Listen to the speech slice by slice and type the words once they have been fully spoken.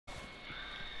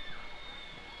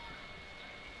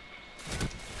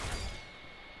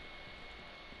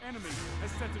enemy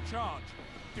has set a charge.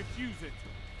 Defuse it.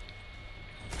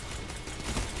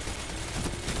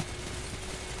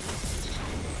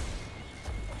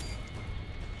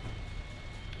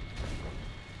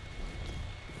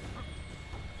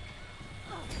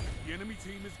 The enemy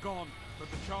team is gone, but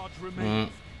the charge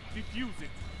remains. Defuse it.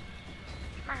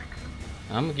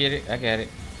 I'm gonna get it. I got it.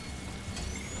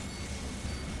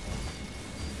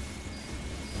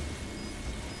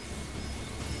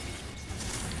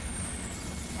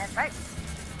 That's right.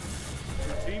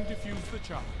 Your team defused the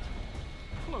charge.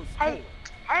 Close Hey,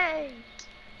 call. hey,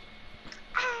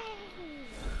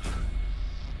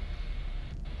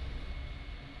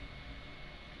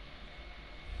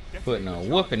 hey. Putting a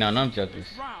whooping on them jokers.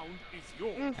 This round is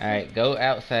yours. Alright, go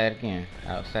outside again.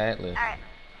 Outside left. Alright.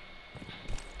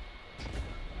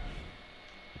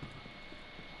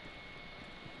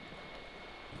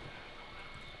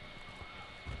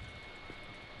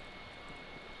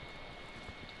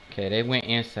 Okay, they went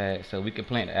inside, so we can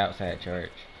plant the outside charge.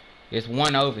 There's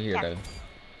one over here though.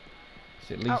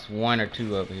 It's at least one or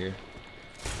two over here.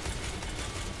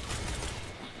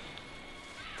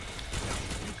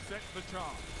 You set the charge.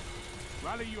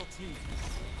 Rally your team.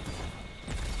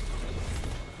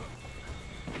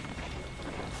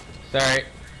 Sorry.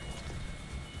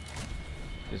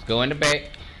 Just go in the back.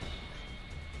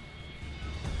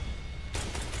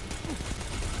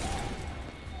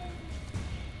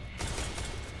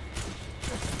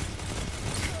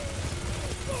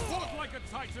 Fought like a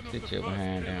titan of Sit the your first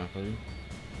behind field. down, fool.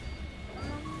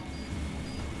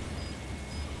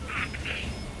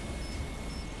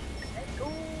 Let's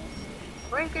go.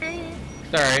 Break it in.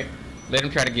 It's alright. Let him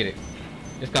try to get it.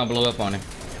 It's gonna blow up on him.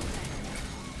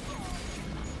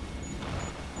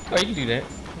 Oh, you can do that.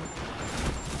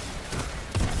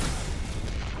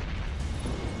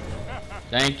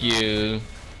 Thank you.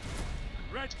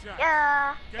 Red Jack,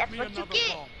 Yeah, get that's me what you another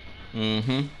get.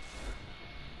 bomb.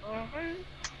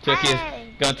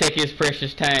 Gonna take his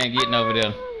precious time getting over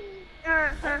there.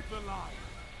 Hold the line.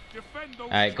 Defend those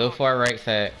Alright, go charges. for our right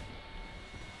side.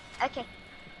 Okay.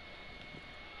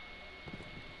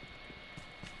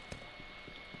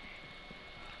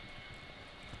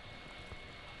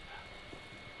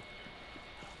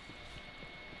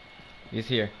 He's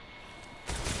here.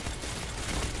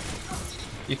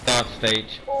 He's off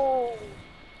stage. Oh.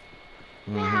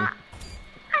 Mm-hmm. Yeah.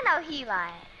 I know he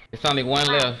lied. It's only one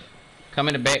left. Come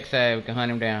in the back side, we can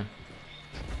hunt him down.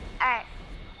 Alright.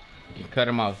 You can cut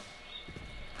him off.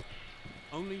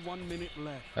 Only 1 minute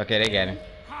left. Okay, they got him.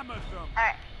 Hammer them.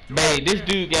 Alright. Babe, this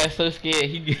dude got so scared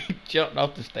he jumped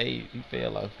off the stage. He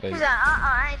fell off He's stage. like,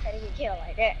 I ain't finna get killed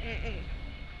like that.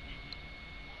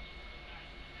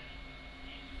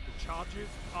 The charges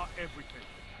are everything.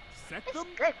 Set That's them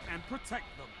good. and protect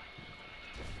them.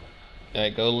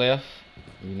 Alright, go left.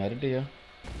 You know the deal.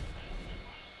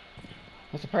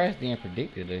 I'm surprised they ain't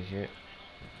predicted this yet.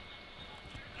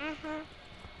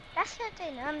 That's what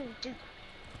they normally do.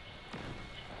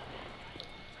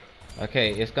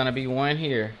 Okay, it's gonna be one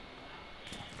here.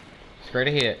 Straight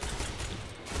ahead.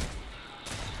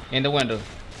 In the window.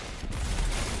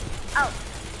 Oh.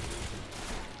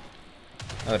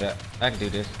 Hold up. I can do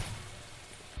this.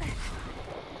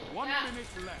 1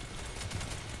 minute left.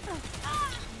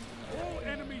 All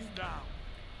enemies down.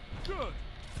 Good.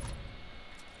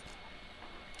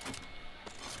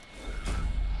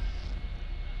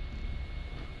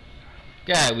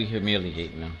 God, we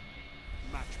humiliating them.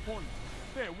 Match point.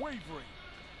 They're wavering.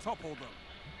 Topple them.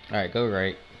 Alright, go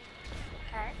right.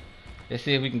 Alright. Let's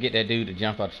see if we can get that dude to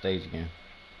jump off the stage again.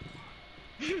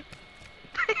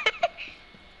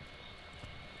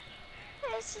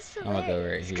 It's just I'm gonna go right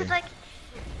hilarious, here. 'cause, like,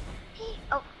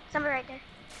 oh, somebody right there.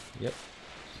 Yep.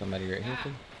 Somebody right here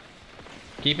too.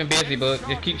 Keep him busy, bud.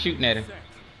 Just keep shooting at him. Set.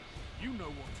 You know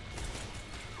what.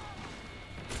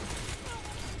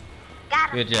 Got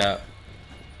him. Good job.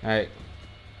 Alright.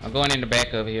 I'm going in the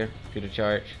back over here to the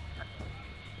charge.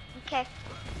 Okay.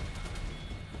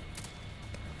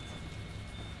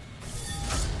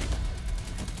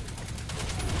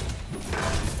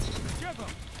 Together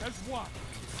as one.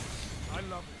 I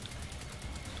love it.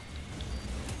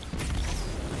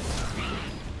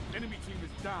 Enemy team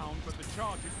is down, but the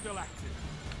charge is still active.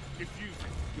 Defuse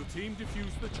it. Your team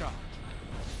defused the charge.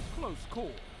 Close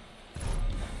call.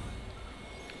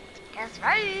 That's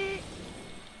right.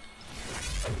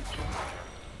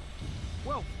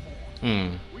 Well fought.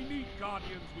 We need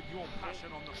guardians with your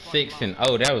passion on the front 6-0.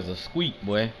 line. That was a squeak,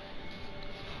 boy.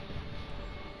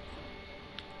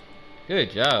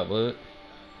 Good job, bud.